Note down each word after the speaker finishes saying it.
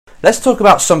Let's talk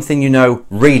about something you know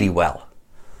really well.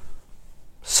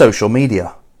 Social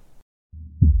media.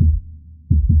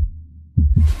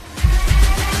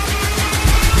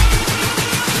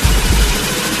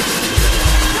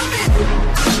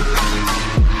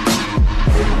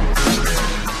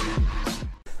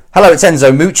 Hello, it's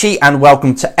Enzo Mucci and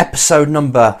welcome to episode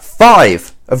number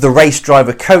 5 of the Race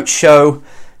Driver Coach Show.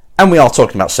 And we are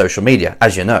talking about social media,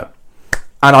 as you know.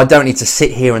 And I don't need to sit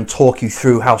here and talk you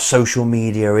through how social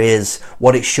media is,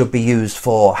 what it should be used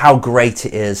for, how great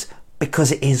it is,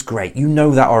 because it is great. You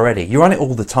know that already. You're on it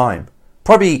all the time.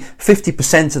 Probably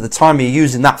 50% of the time you're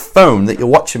using that phone that you're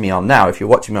watching me on now, if you're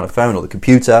watching me on a phone or the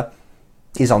computer,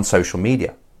 is on social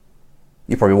media.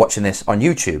 You're probably watching this on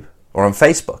YouTube or on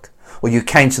Facebook, or you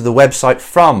came to the website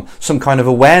from some kind of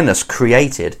awareness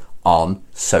created on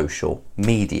social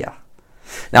media.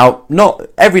 Now, not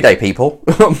everyday people,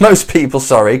 most people,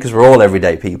 sorry, because we're all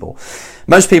everyday people.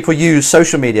 Most people use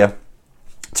social media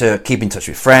to keep in touch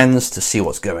with friends, to see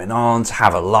what's going on, to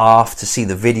have a laugh, to see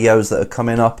the videos that are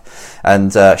coming up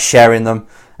and sharing them.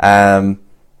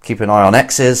 Keep an eye on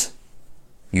exes.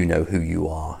 You know who you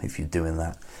are if you're doing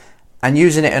that. And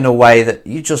using it in a way that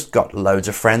you just got loads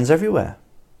of friends everywhere.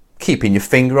 Keeping your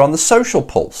finger on the social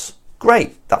pulse.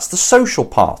 Great, that's the social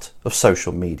part of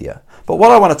social media. But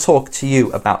what I want to talk to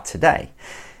you about today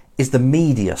is the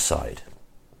media side.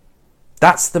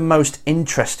 That's the most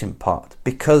interesting part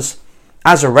because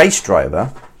as a race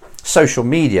driver, social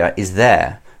media is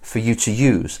there for you to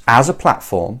use as a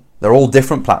platform. They're all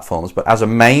different platforms, but as a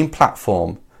main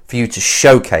platform for you to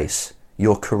showcase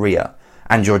your career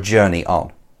and your journey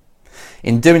on.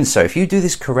 In doing so, if you do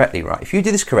this correctly,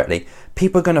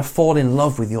 people are going to fall in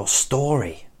love with your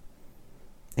story.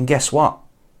 And guess what?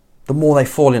 The more they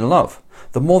fall in love,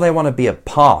 the more they want to be a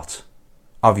part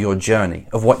of your journey,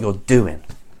 of what you're doing.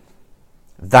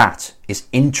 That is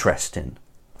interesting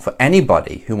for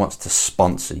anybody who wants to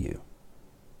sponsor you.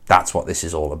 That's what this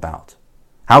is all about.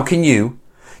 How can you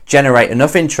generate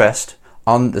enough interest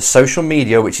on the social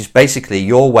media, which is basically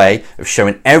your way of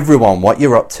showing everyone what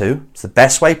you're up to? It's the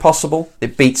best way possible.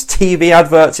 It beats TV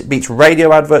adverts, it beats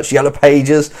radio adverts, yellow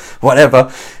pages,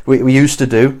 whatever we used to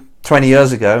do 20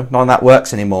 years ago. None of that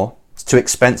works anymore. It's too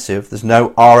expensive. There's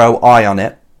no ROI on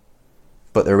it,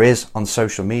 but there is on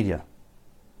social media.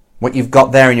 What you've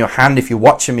got there in your hand, if you're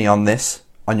watching me on this,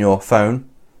 on your phone,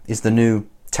 is the new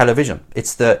television.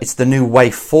 It's the new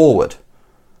way forward.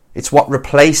 It's what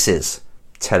replaces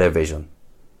television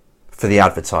for the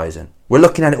advertising. We're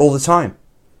looking at it all the time.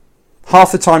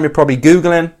 Half the time you're probably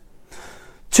Googling.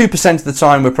 2% of the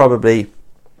time we're probably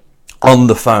on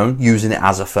the phone, using it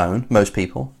as a phone, most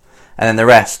people. And then the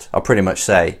rest, I'll pretty much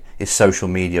say, is social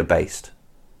media based.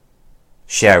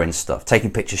 Sharing stuff,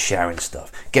 taking pictures, sharing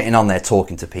stuff, getting on there,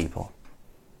 talking to people.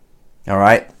 All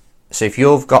right? So if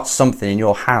you've got something in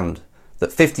your hand that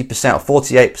 50% or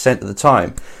 48% of the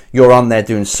time you're on there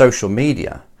doing social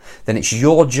media, then it's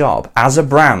your job as a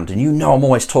brand, and you know I'm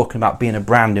always talking about being a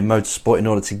brand in motorsport in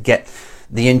order to get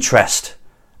the interest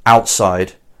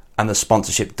outside and the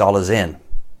sponsorship dollars in.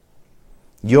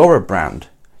 You're a brand.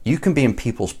 You can be in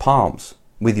people's palms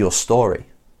with your story,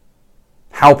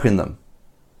 helping them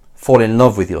fall in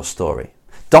love with your story,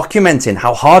 documenting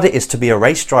how hard it is to be a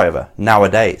race driver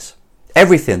nowadays.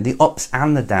 Everything, the ups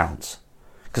and the downs.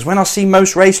 Because when I see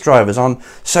most race drivers on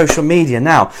social media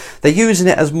now, they're using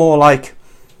it as more like,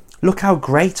 look how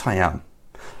great I am.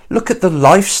 Look at the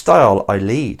lifestyle I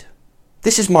lead.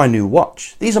 This is my new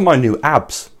watch. These are my new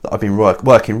abs that I've been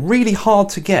working really hard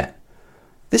to get.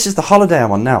 This is the holiday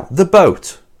I'm on now. The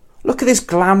boat. Look at this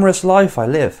glamorous life I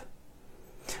live.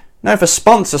 Now, if a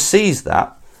sponsor sees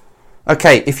that,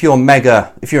 okay, if you're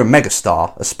a mega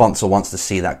star, a sponsor wants to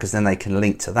see that because then they can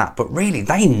link to that. But really,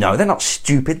 they know. They're not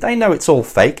stupid. They know it's all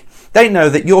fake. They know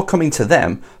that you're coming to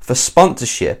them for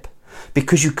sponsorship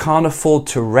because you can't afford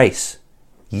to race.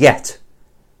 Yet,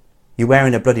 you're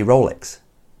wearing a bloody Rolex.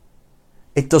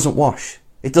 It doesn't wash.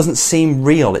 It doesn't seem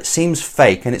real. It seems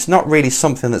fake, and it's not really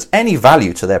something that's any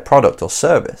value to their product or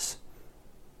service.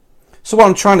 So what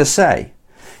I'm trying to say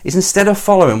is, instead of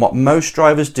following what most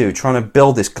drivers do, trying to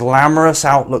build this glamorous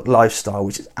outlook lifestyle,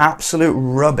 which is absolute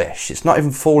rubbish, it's not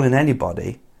even fooling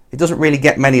anybody. It doesn't really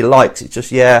get many likes. It's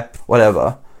just, yeah,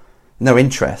 whatever. No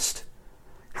interest.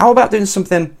 How about doing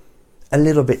something a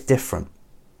little bit different?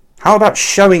 How about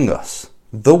showing us,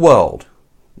 the world,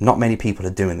 not many people are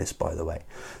doing this, by the way,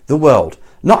 the world,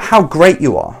 not how great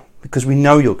you are, because we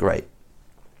know you're great,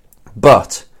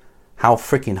 but how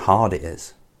freaking hard it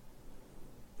is.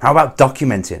 How about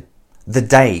documenting the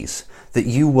days that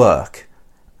you work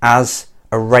as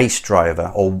a race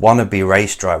driver or wannabe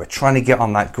race driver, trying to get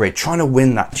on that grid, trying to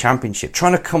win that championship,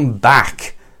 trying to come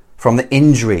back from the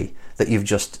injury that you've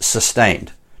just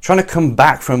sustained, trying to come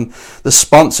back from the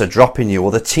sponsor dropping you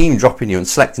or the team dropping you and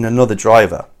selecting another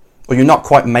driver, or you're not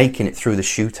quite making it through the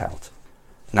shootout.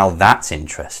 Now that's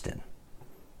interesting.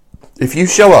 If you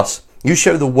show us, you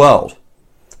show the world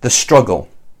the struggle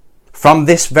from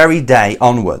this very day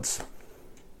onwards,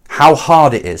 how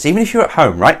hard it is, even if you're at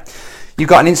home, right? You've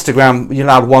got an Instagram, you're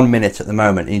allowed 1 minute at the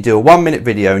moment, and you do a 1 minute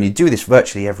video, and you do this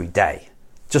virtually every day,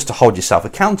 just to hold yourself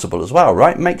accountable as well,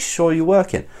 right? Make sure you're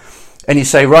working. And you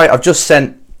say, right, I've just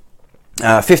sent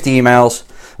 50 emails,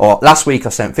 or last week I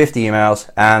sent 50 emails,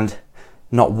 and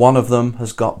not one of them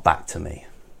has got back to me.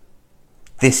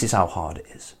 This is how hard it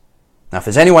is. Now, if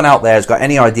there's anyone out there who's got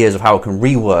any ideas of how I can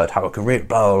reword, how I can blah,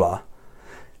 blah, blah,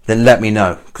 then let me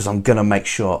know, because I'm going to make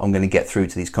sure I'm going to get through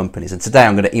to these companies. And today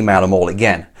I'm going to email them all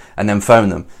again and then phone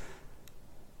them.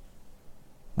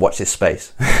 Watch this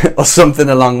space or something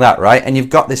along that, right? And you've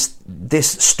got this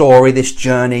story, this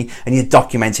journey, and you're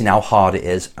documenting how hard it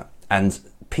is. And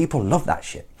people love that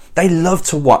shit. They love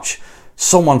to watch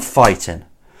someone fighting.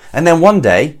 And then one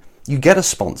day you get a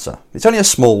sponsor. It's only a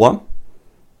small one,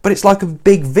 but it's like a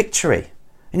big victory.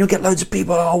 And you'll get loads of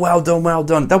people, oh, well done, well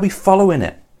done. They'll be following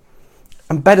it.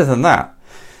 And better than that,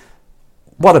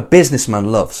 what a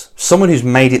businessman loves. Someone who's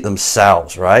made it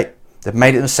themselves, right? They've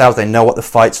made it themselves. They know what the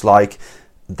fight's like.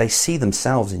 They see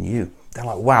themselves in you. They're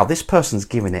like, wow, this person's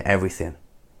giving it everything.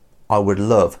 I would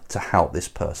love to help this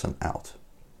person out.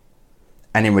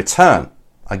 And in return,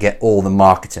 I get all the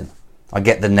marketing. I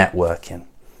get the networking.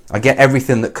 I get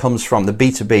everything that comes from the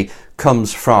B2B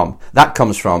comes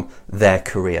from their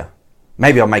career.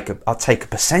 Maybe I'll take a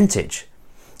percentage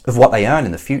of what they earn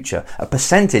in the future, a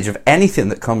percentage of anything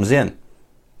that comes in,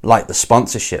 like the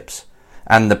sponsorships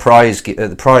and the prize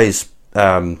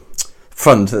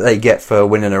fund that they get for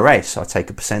winning a race. I'll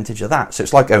take a percentage of that. So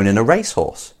it's like owning a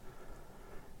racehorse.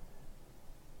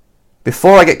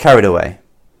 Before I get carried away,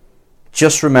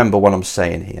 just remember what I'm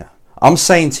saying here. I'm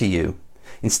saying to you,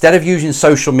 instead of using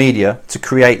social media to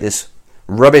create this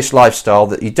rubbish lifestyle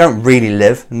that you don't really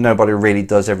live, and nobody really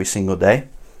does every single day,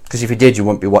 because if you did, you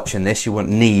wouldn't be watching this. You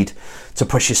wouldn't need to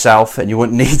push yourself, and you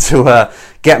wouldn't need to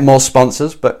get more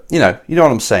sponsors. But you know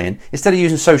what I'm saying. Instead of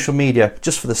using social media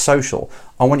just for the social,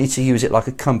 I want you to use it like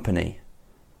a company.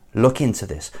 Look into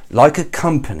this. Like a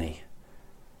company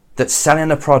that's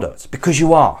selling a product, because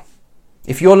you are.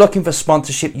 If you're looking for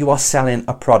sponsorship, you are selling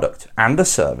a product and a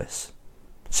service.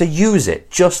 So use it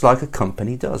just like a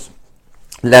company does.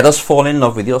 Let us fall in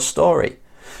love with your story.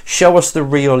 Show us the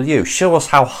real you. Show us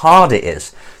how hard it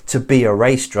is to be a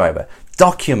race driver.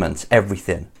 Document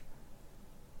everything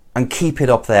and keep it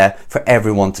up there for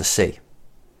everyone to see.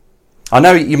 I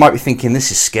know you might be thinking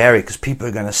this is scary because people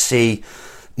are going to see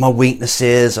my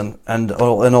weaknesses and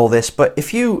all this, but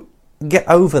if you get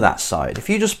over that side, if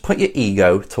you just put your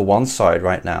ego to one side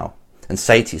right now and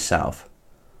say to yourself,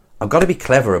 I've got to be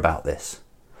clever about this.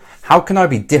 How can I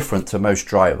be different to most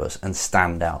drivers and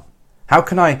stand out? How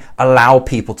can I allow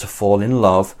people to fall in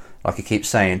love, like I keep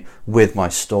saying, with my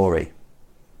story?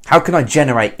 How can I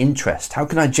generate interest? How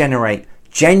can I generate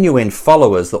genuine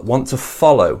followers that want to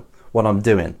follow what I'm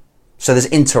doing? So there's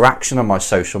interaction on my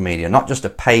social media, not just a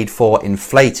paid for,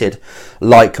 inflated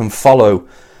like and follow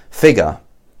figure,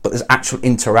 but there's actual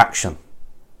interaction.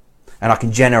 And I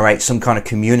can generate some kind of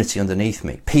community underneath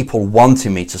me. People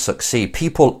wanting me to succeed.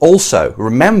 People also,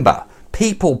 remember,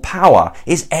 people power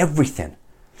is everything.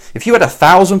 If you had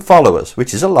 1,000 followers,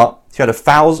 which is a lot, if you had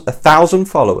 1,000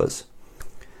 followers,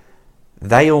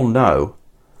 they all know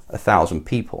 1,000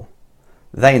 people.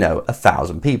 They know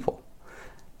 1,000 people.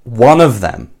 One of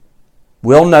them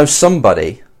will know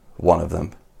somebody, one of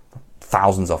them,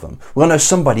 thousands of them, will know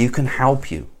somebody who can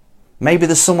help you. Maybe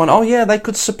there's someone, oh yeah, they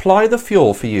could supply the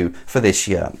fuel for you for this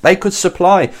year. They could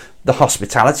supply the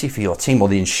hospitality for your team or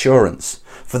the insurance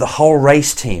for the whole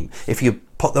race team if you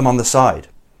put them on the side.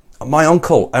 My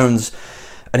uncle owns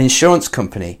an insurance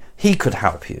company. He could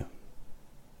help you.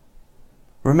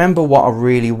 Remember what I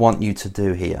really want you to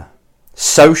do here.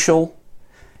 Social,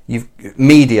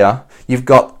 media, you've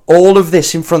got all of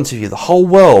this in front of you, the whole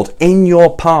world in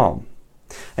your palm.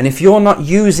 And if you're not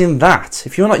using that,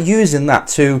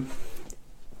 to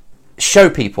show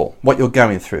people what you're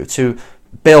going through, to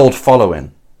build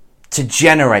following, to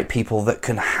generate people that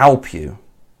can help you,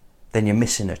 then you're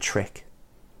missing a trick.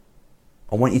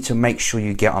 I want you to make sure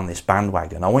you get on this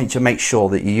bandwagon. I want you to make sure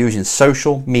that you're using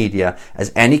social media,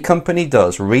 as any company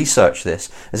does, research this,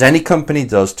 as any company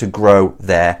does, to grow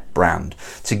their brand,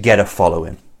 to get a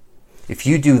following. If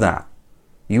you do that,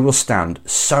 you will stand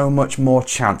so much more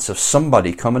chance of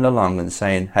somebody coming along and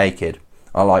saying, hey kid,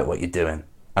 I like what you're doing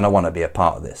and I want to be a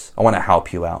part of this. I want to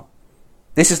help you out.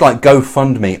 This is like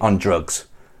GoFundMe on drugs,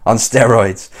 on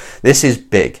steroids. This is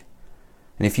big.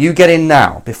 And if you get in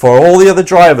now, before all the other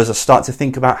drivers are start to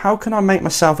think about how can I make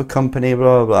myself a company,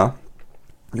 blah, blah, blah,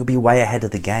 you'll be way ahead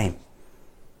of the game.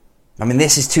 I mean,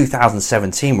 this is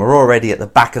 2017. We're already at the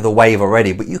back of the wave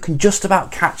already, but you can just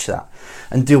about catch that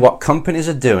and do what companies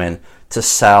are doing to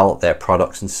sell their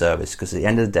products and service, because at the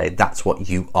end of the day, that's what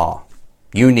you are.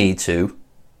 You need to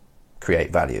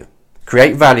create value.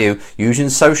 Create value using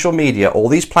social media, all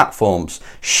these platforms.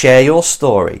 Share your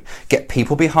story. Get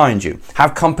people behind you.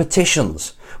 Have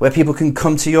competitions where people can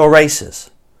come to your races.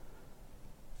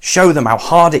 Show them how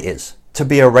hard it is to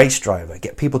be a race driver.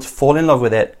 Get people to fall in love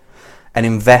with it and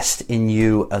invest in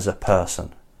you as a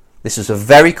person. This is a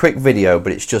very quick video,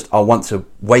 but it's just I want to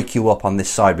wake you up on this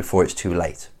side before it's too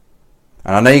late.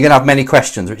 And I know you're going to have many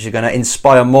questions, which are going to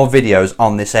inspire more videos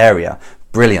on this area.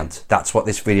 Brilliant. That's what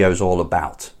this video is all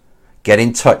about. Get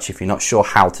in touch if you're not sure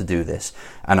how to do this,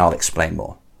 and I'll explain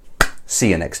more.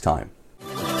 See you next time.